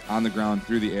Taylor on the ground,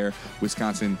 through the air.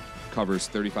 Wisconsin covers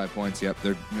 35 points. Yep,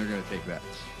 they're going to take that.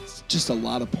 It's just a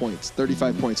lot of points.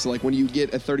 35 points. So, like, when you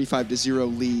get a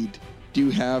 35-0 lead, do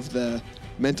you have the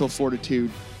mental fortitude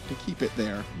to keep it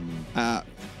there?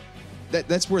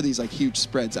 That's where these huge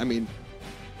spreads. I mean,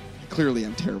 clearly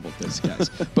I'm terrible at this, guys.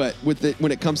 But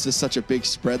when it comes to such a big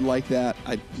spread like that,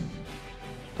 I'm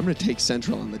going to take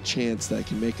Central on the chance that I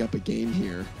can make up a game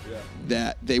here. Yeah.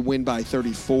 That they win by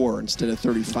 34 instead of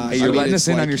 35. Hey, you're letting us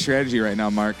in on your strategy right now,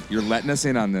 Mark. You're letting us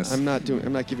in on this. I'm not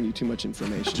giving you too much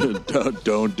information.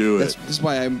 Don't do it. This is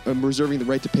why I'm reserving the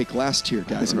right to pick last here,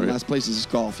 guys. Right. Last place is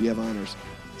golf. You have honors.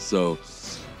 So,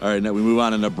 all right, now we move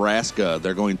on to Nebraska.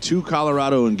 They're going to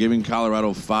Colorado and giving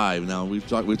Colorado 5. Now we've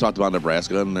talked about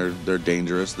Nebraska, and they're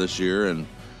dangerous this year. And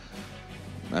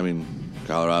I mean,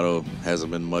 Colorado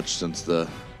hasn't been much since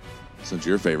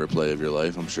your favorite play of your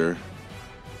life, I'm sure.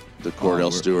 The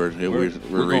Cordell Stewart.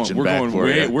 We're reaching back for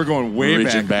you. We're going way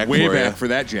back for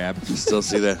that jab. Still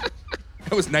see that?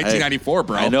 That was 1994,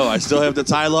 bro. I know. I still have the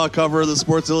Ty Law cover of the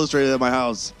Sports Illustrated at my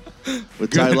house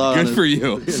with Ty Law. Good for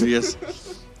you. Yes.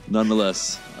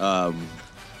 Nonetheless,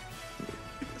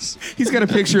 he's got a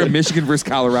picture of Michigan versus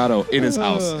Colorado in his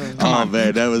house. Come on,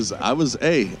 man.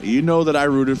 Hey, you know that I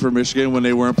rooted for Michigan when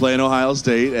they weren't playing Ohio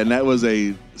State, and that was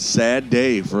a sad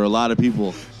day for a lot of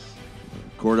people.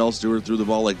 Cordell Stewart threw the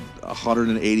ball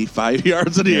 185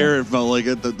 yards in the air. It felt like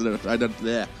it.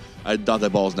 I thought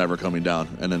that ball was never coming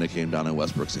down, and then it came down in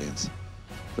Westbrook's hands.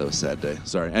 That was a sad day.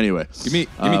 Sorry. Anyway. Give me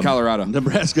Colorado.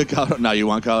 Nebraska, Colorado. Now you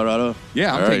want Colorado?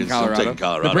 Yeah, I'm taking Colorado. I'm taking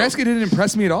Colorado. Nebraska didn't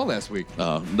impress me at all last week.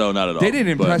 No, not at all. They didn't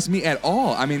impress me at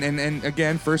all. I mean, and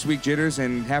again, first week jitters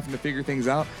and having to figure things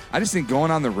out. I just think going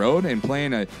on the road and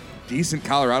playing a decent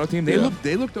Colorado team, they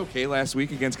looked okay last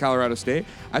week against Colorado State.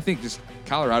 I think just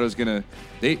Colorado's going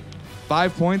to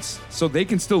 5 points, so they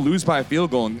can still lose by a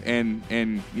field goal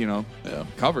and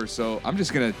cover. So I'm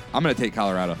gonna take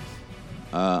Colorado.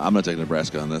 I'm going to take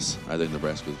Nebraska on this. I think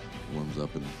Nebraska warms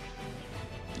up and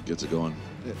gets it going.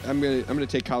 I'm gonna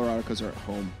take Colorado because they're at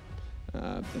home.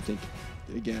 I think,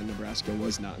 again, Nebraska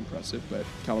was not impressive, but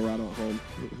Colorado at home,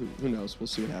 who knows? We'll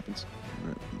see what happens. All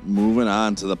right. Moving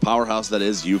on to the powerhouse that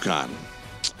is UConn.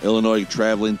 Illinois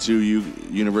traveling to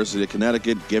University of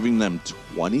Connecticut, giving them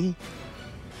 20.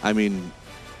 I mean,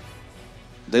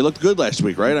 they looked good last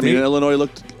week, right? Illinois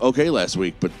looked okay last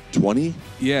week, but 20?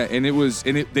 Yeah, and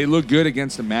they look good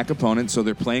against a MAC opponent, so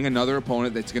they're playing another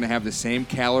opponent that's going to have the same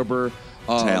caliber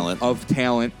of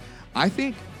talent. I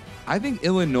think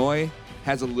Illinois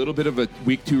has a little bit of a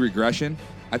week 2 regression.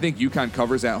 I think UConn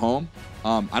covers at home.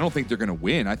 I don't think they're going to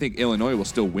win. I think Illinois will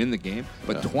still win the game,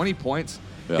 but 20 points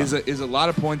is a lot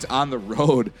of points on the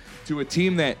road to a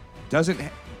team that doesn't,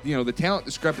 the talent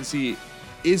discrepancy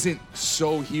isn't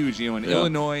so huge,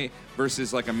 Illinois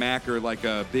versus a MAC or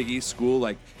a Big East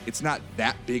school, it's not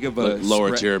that big of a lower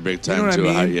spread. Tier, big time to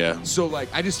a high, So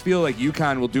I just feel like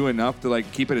UConn will do enough to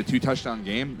keep it a 2-touchdown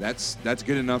game. That's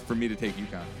good enough for me to take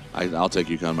UConn. I'll take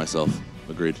UConn myself.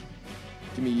 Agreed.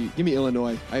 Give me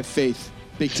Illinois. I have faith.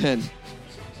 Big Ten.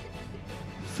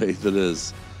 Faith it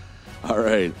is. All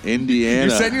right, Indiana.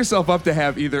 You're setting yourself up to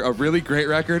have either a really great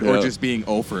record or just being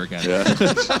 0 for again. Yeah,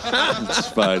 it's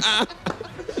fine.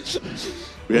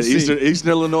 We got Eastern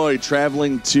Illinois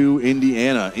traveling to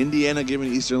Indiana. Indiana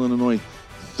giving Eastern Illinois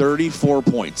 34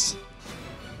 points.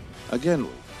 Again,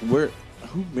 who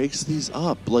makes these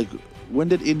up? when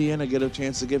did Indiana get a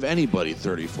chance to give anybody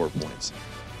 34 points?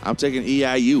 I'm taking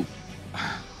EIU.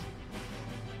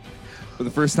 For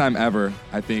the first time ever,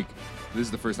 I think this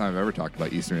is the first time I've ever talked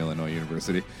about Eastern Illinois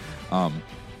University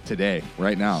today,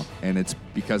 right now, and it's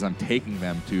because I'm taking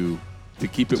them to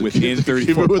keep it within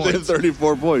 34 points. Within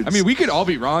 34 points. I mean, we could all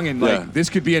be wrong, and this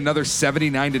could be another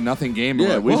 79-0 game.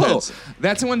 Yeah, like, we've had.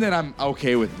 That's one that I'm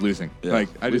okay with losing. Yeah, like,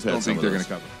 I just don't think they're going to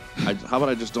cover. How about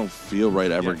I just don't feel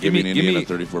right ever giving Indiana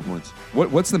 34 points?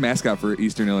 What's the mascot for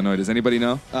Eastern Illinois? Does anybody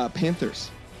know? Panthers.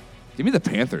 Give me the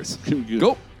Panthers.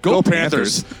 Go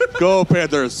Panthers. Go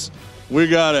Panthers. We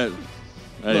got it.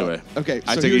 Anyway, okay.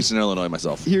 I take Eastern Illinois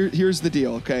myself. Here's the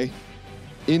deal, okay?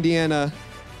 Indiana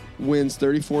wins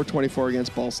 34-24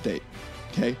 against Ball State,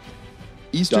 okay?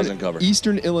 Doesn't cover.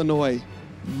 Eastern Illinois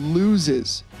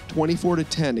loses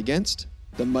 24-10 against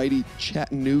the mighty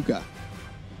Chattanooga.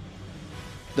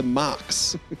 The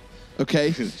Mocs.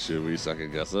 Okay? Should we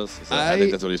second guess this? I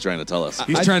think that's what he's trying to tell us.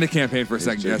 He's trying to campaign for a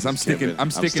second guess. I'm sticking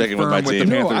sticking firm with my team.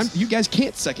 the Panthers. You guys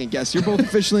can't second guess. You're both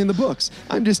officially in the books.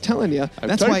 I'm just telling you.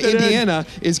 That's why typed it in. Indiana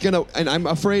is going to, and I'm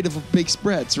afraid of big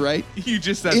spreads, right? You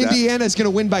just said Indiana is going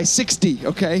to win by 60,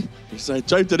 okay? I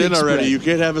typed it in Big already. spread. You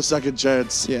can't have a second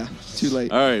chance. Yeah, too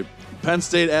late. All right. Penn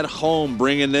State at home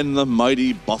bringing in the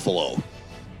mighty Buffalo,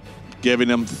 giving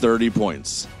them 30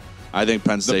 points. I think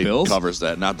Penn State covers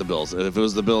that, not the Bills. If it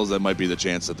was the Bills, that might be the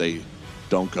chance that they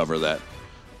don't cover that.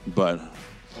 But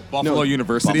Buffalo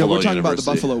University. No, we're talking University.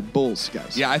 about the Buffalo Bulls,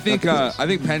 guys. Yeah, I think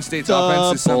Penn State's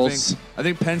offense is something. I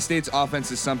think Penn State's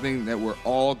offense is something that we're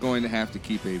all going to have to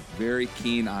keep a very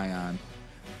keen eye on.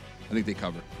 I think they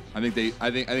cover. I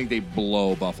think they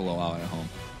blow Buffalo out at home.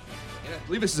 And I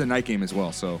believe this is a night game as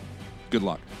well, so good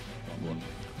luck.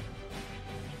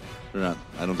 They're not.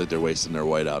 I don't think they're wasting their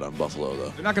white out on Buffalo, though.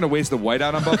 They're not going to waste the white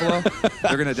out on Buffalo.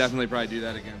 They're going to definitely probably do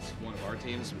that against one of our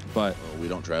teams. But Well, we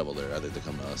don't travel there. I think they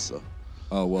come to us. So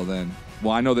oh well, then.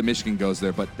 Well, I know that Michigan goes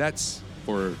there, but that's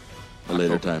for a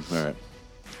later time. All right.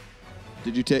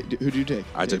 Who did you take?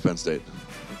 I took Penn State.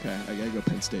 Okay, I got to go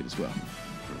Penn State as well.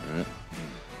 All right.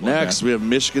 Next, we have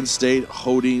Michigan State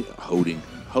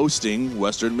hosting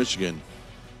Western Michigan.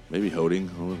 Maybe holding.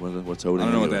 What's holding? I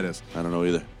don't know what that is. I don't know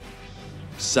either.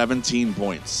 17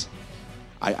 points.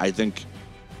 I think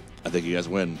you guys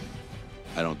win.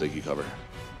 I don't think you cover.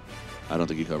 I don't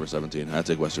think you cover 17. I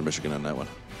take Western Michigan on that one.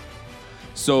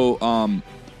 So,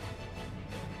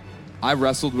 I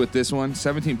wrestled with this one.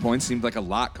 17 points seemed like a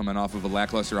lot coming off of a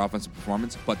lackluster offensive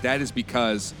performance, but that is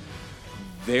because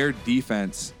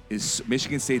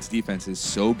Michigan State's defense is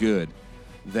so good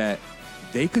that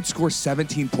they could score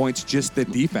 17 points just the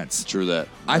defense. True that.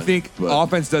 I think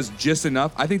offense does just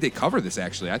enough. I think they cover this,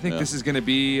 actually. I think this is going to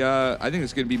be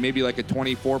maybe like a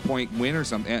 24-point win or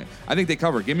something. I think they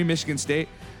cover. Give me Michigan State,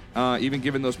 even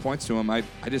giving those points to them.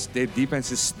 Their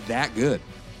defense is that good.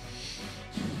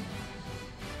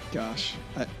 Gosh,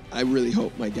 I really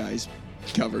hope my guys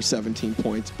cover 17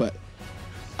 points, but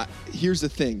here's the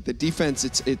thing: the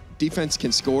defense, defense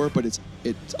can score, but it's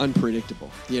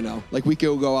unpredictable. You know, like we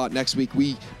could go out next week.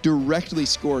 We directly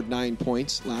scored 9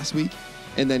 points last week,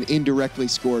 and then indirectly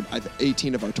scored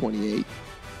 18 of our 28.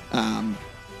 I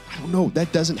don't know.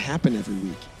 That doesn't happen every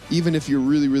week, even if you're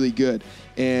really, really good.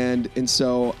 And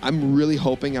so I'm really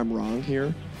hoping I'm wrong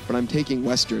here, but I'm taking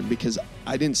Western because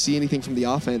I didn't see anything from the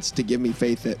offense to give me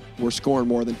faith that we're scoring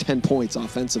more than 10 points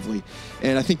offensively.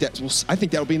 And I think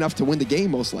that'll be enough to win the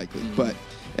game most likely, but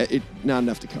not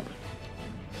enough to cover.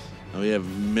 We have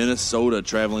Minnesota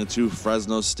traveling to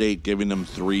Fresno State, giving them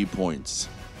 3 points.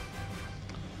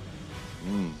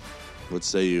 What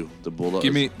say you? The Bulldogs?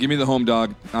 Give me the home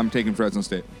dog. I'm taking Fresno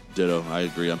State. Ditto. I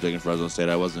agree. I'm taking Fresno State.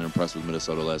 I wasn't impressed with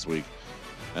Minnesota last week.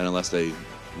 And unless they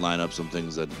line up some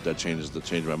things that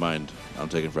change my mind, I'm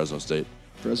taking Fresno State.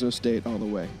 Fresno State all the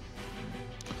way.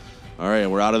 All right,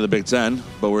 we're out of the Big Ten,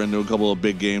 but we're into a couple of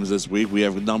big games this week. We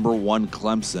have number 1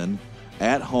 Clemson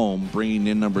at home, bringing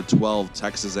in number 12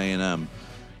 Texas A&M,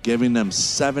 giving them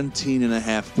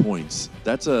 17.5 points.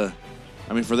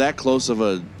 For that close of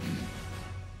a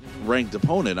ranked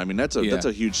opponent, that's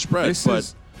a huge spread.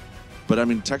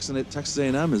 But Texas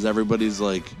A&M is everybody's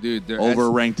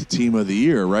overranked team of the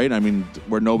year, right?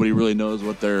 Where nobody really knows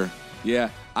what they're. Yeah,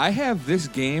 I have this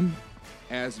game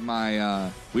as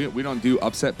my. We don't do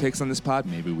upset picks on this pod.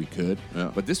 Maybe we could.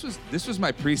 Yeah. But this was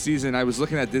my preseason. I was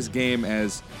looking at this game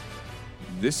as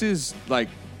this is like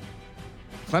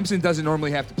Clemson doesn't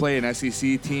normally have to play an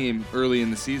SEC team early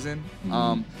in the season.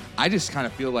 Mm-hmm. I just kind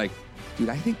of feel like. Dude,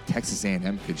 I think Texas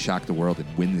A&M could shock the world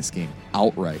and win this game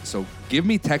outright. So give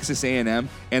me Texas A&M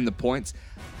and the points.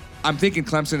 I'm thinking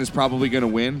Clemson is probably going to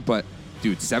win, but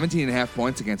dude, 17.5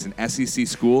 points against an SEC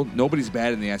school. Nobody's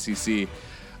bad in the SEC.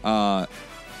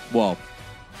 Well,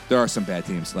 there are some bad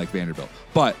teams like Vanderbilt.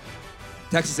 But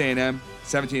Texas A&M,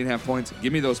 17.5 points.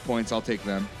 Give me those points. I'll take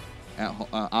them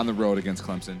on the road against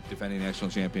Clemson, defending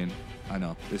national champion. I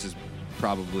know this is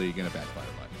probably going to backfire.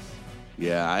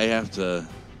 Yeah, I have to,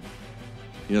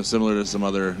 similar to some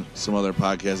other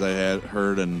podcasts I had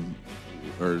heard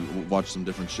or watched some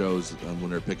different shows when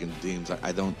they're picking teams.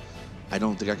 I don't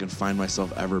think I can find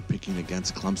myself ever picking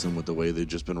against Clemson with the way they've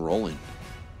just been rolling.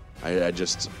 They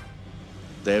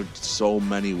have so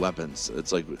many weapons.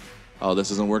 It's like, oh,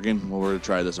 this isn't working. Well, we're gonna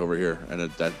try this over here,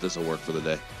 and this will work for the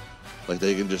day. Like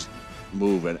they can just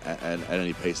move at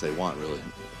any pace they want, really.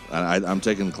 And I'm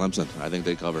taking Clemson. I think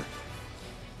they cover.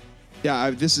 Yeah,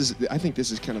 I think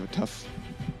this is kind of a tough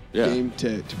game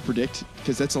to predict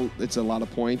because it's a lot of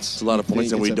points. It's a lot of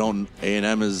points, and we don't.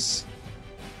 A&M is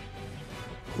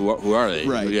who are they?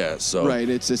 Right. Yeah. So right.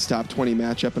 It's this top 20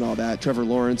 matchup and all that. Trevor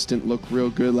Lawrence didn't look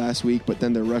real good last week, but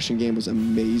then their rushing game was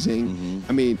amazing. Mm-hmm.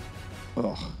 I mean,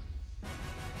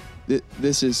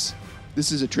 this is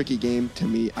a tricky game to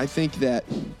me. I think that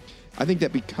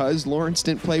because Lawrence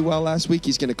didn't play well last week,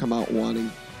 he's going to come out wanting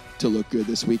to look good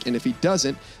this week. And if he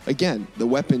doesn't, again, the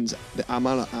weapons, the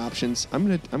amount of options, I'm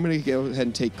gonna go ahead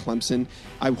and take Clemson.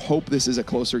 I hope this is a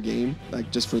closer game, like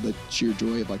just for the sheer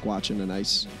joy of like watching a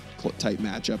nice tight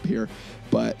matchup here.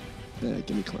 But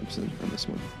give me Clemson on this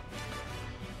one.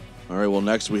 All right. Well,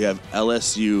 next we have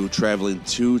LSU traveling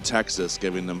to Texas,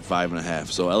 giving them 5.5.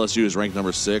 So LSU is ranked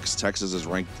number 6. Texas is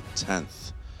ranked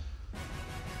 10th.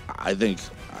 I think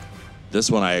this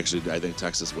one. I think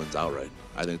Texas wins outright.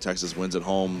 I think Texas wins at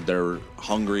home. They're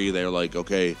hungry. They're like,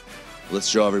 okay, let's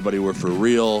show everybody we're for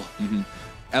real. Mm-hmm.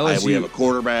 LSU, we have a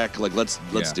quarterback. Like, let's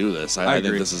do this. I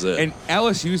think this is it. And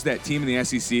LSU's that team in the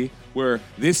SEC where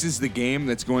this is the game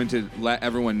that's going to let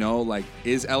everyone know, like,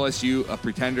 is LSU a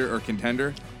pretender or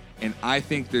contender? And I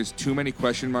think there's too many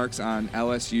question marks on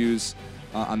LSU's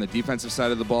on the defensive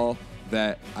side of the ball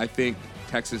that I think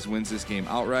Texas wins this game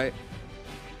outright.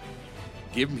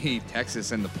 Give me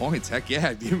Texas and the points. Heck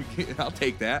yeah. I'll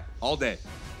take that all day.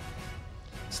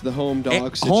 It's the home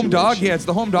dog situation. Home dog? Yeah, it's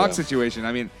the home dog situation.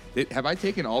 I mean, have I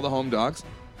taken all the home dogs?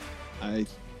 Let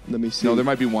me see. No, there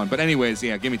might be one. But anyways,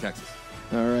 yeah, give me Texas.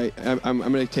 All right. I'm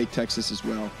going to take Texas as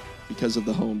well because of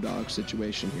the home dog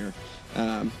situation here.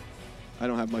 I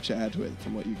don't have much to add to it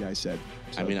from what you guys said.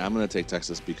 So. I mean, I'm going to take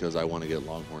Texas because I want to get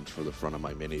Longhorns for the front of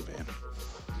my minivan.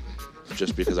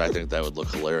 Just because I think that would look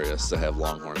hilarious to have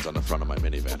Longhorns on the front of my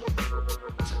minivan.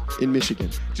 In Michigan.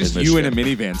 Just you in a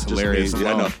minivan's hilarious. I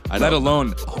know. Let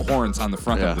alone horns on the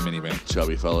front of the minivan.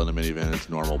 Chubby fella in a minivan, it's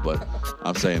normal, but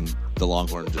I'm saying the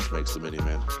Longhorn just makes the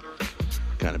minivan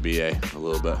kind of BA a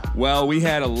little bit. Well, we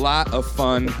had a lot of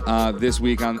fun this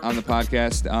week on the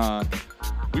podcast.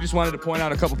 We just wanted to point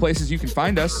out a couple places you can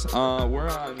find us. We're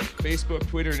on Facebook,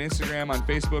 Twitter, and Instagram. On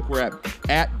Facebook, we're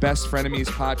at Best Frenemies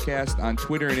Podcast. On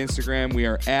Twitter and Instagram, we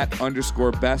are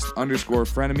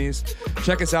 @_best_frenemies.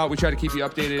 Check us out. We try to keep you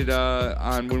updated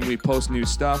on when we post new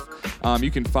stuff. You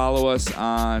can follow us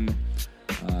on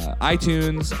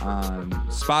iTunes, on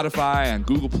Spotify, on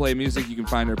Google Play Music. You can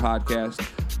find our podcast.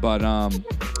 But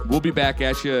we'll be back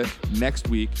at you next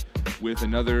week with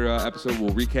another episode.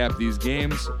 We'll recap these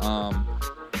games.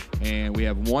 And we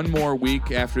have one more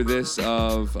week after this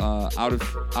of out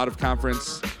of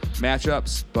conference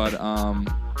matchups, but and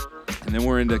then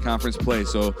we're into conference play.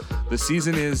 So the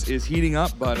season is heating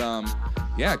up, but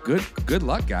yeah, good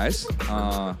luck, guys.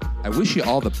 I wish you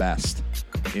all the best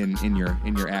in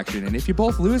your action, and if you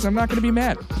both lose, I'm not going to be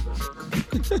mad.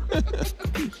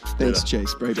 Thanks,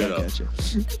 Chase. Right back at you.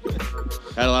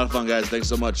 Had a lot of fun, guys. Thanks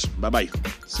so much. Bye-bye.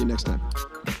 See you next time.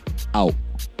 Out.